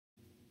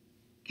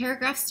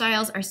Paragraph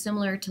styles are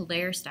similar to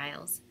layer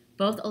styles.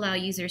 Both allow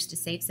users to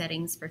save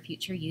settings for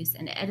future use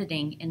and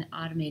editing in an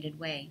automated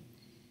way.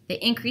 They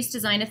increase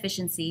design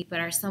efficiency but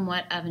are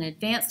somewhat of an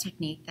advanced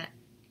technique that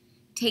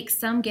takes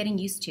some getting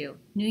used to.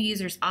 New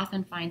users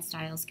often find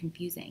styles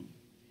confusing.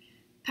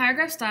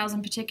 Paragraph styles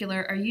in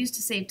particular are used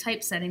to save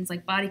type settings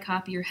like body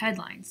copy or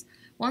headlines.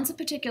 Once a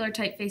particular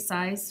typeface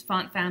size,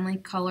 font family,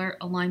 color,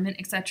 alignment,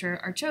 etc.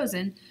 are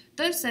chosen,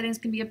 those settings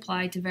can be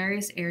applied to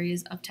various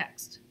areas of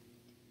text.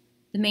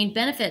 The main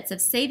benefits of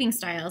saving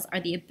styles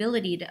are the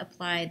ability to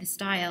apply the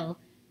style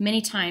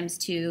many times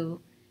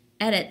to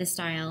edit the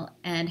style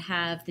and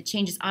have the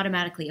changes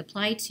automatically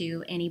apply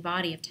to any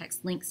body of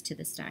text links to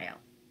the style.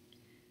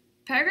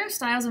 Paragraph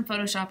styles in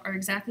Photoshop are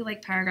exactly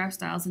like paragraph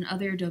styles in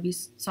other Adobe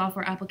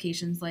software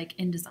applications like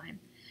InDesign.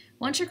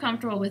 Once you're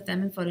comfortable with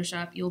them in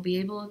Photoshop,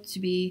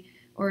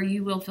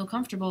 you will feel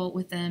comfortable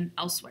with them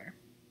elsewhere.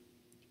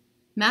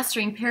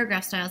 Mastering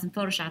paragraph styles in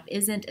Photoshop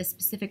isn't a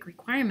specific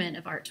requirement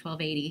of ART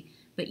 1280,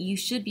 but you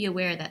should be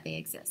aware that they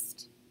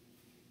exist.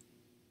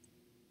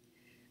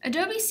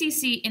 Adobe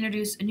CC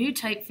introduced a new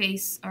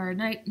typeface or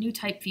a new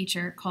type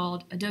feature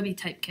called Adobe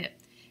Typekit.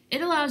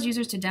 It allows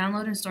users to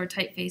download and store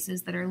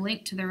typefaces that are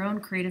linked to their own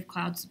Creative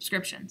Cloud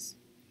subscriptions.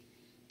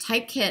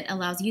 Typekit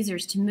allows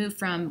users to move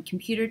from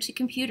computer to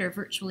computer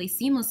virtually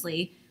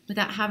seamlessly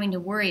without having to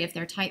worry if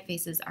their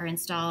typefaces are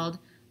installed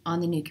on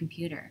the new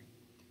computer.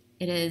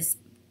 It is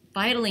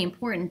vitally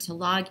important to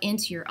log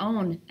into your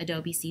own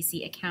Adobe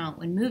CC account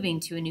when moving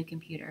to a new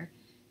computer.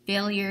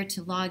 Failure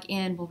to log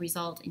in will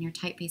result in your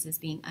typefaces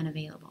being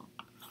unavailable.